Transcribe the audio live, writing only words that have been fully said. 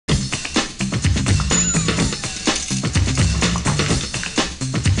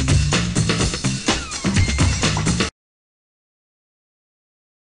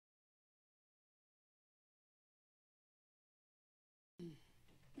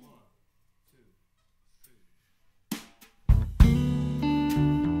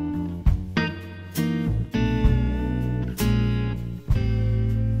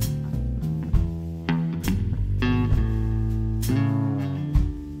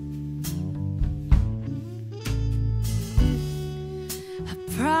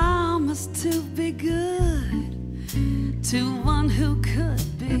promise to be good to one who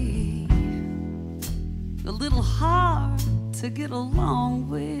could be a little hard to get along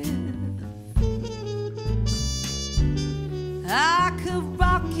with. I could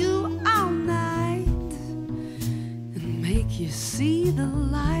rock you all night and make you see the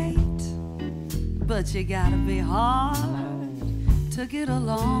light, but you gotta be hard to get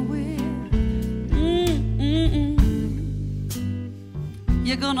along with.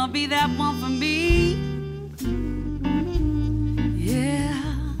 You're gonna be that one for me, yeah.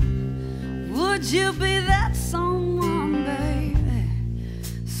 Would you be that someone, baby?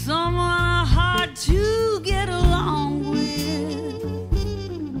 Someone hard to get along with.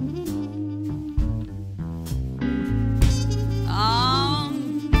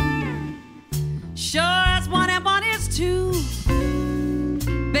 Sure as one and one is two,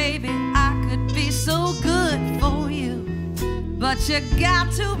 baby, I could be so good for you, but you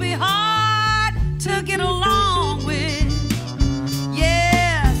got to be hard to get along with.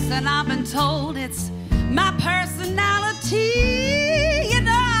 Yes, and I've been told it's my personality. You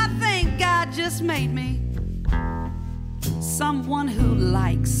know, I think God just made me someone who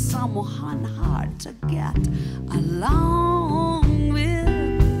likes someone hard to get along with.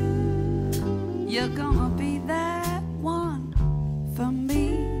 You're gonna be that one for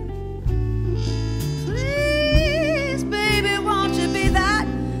me. Please, baby, won't you be that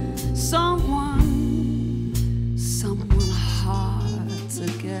someone, someone hard to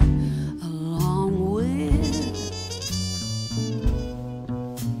get along with.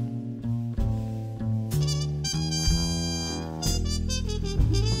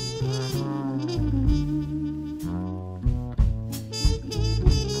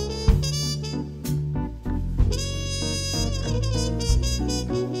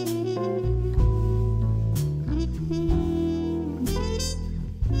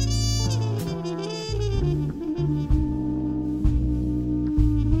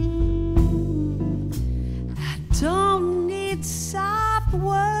 Don't need soft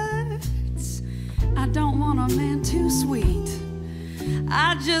words, I don't want a man too sweet.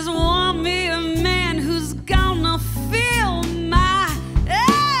 I just want me a man who's gonna fill my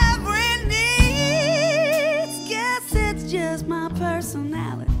every need. Guess it's just my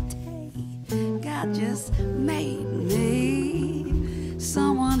personality. God just made me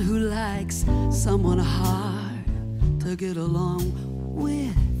someone who likes someone hard to get along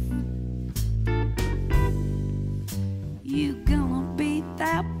with. You gonna be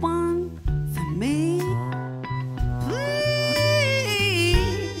that one for me? Please,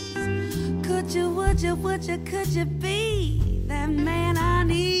 could you be that man I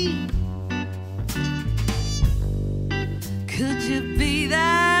need? Could you be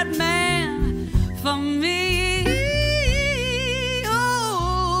that man for me?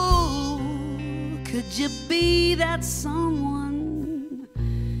 Oh, could you be that someone,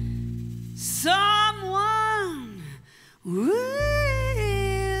 someone real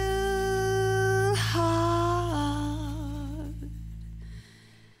hard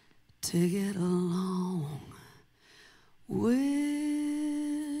to get along with?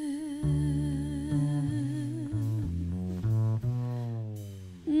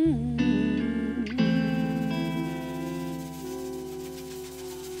 Mm.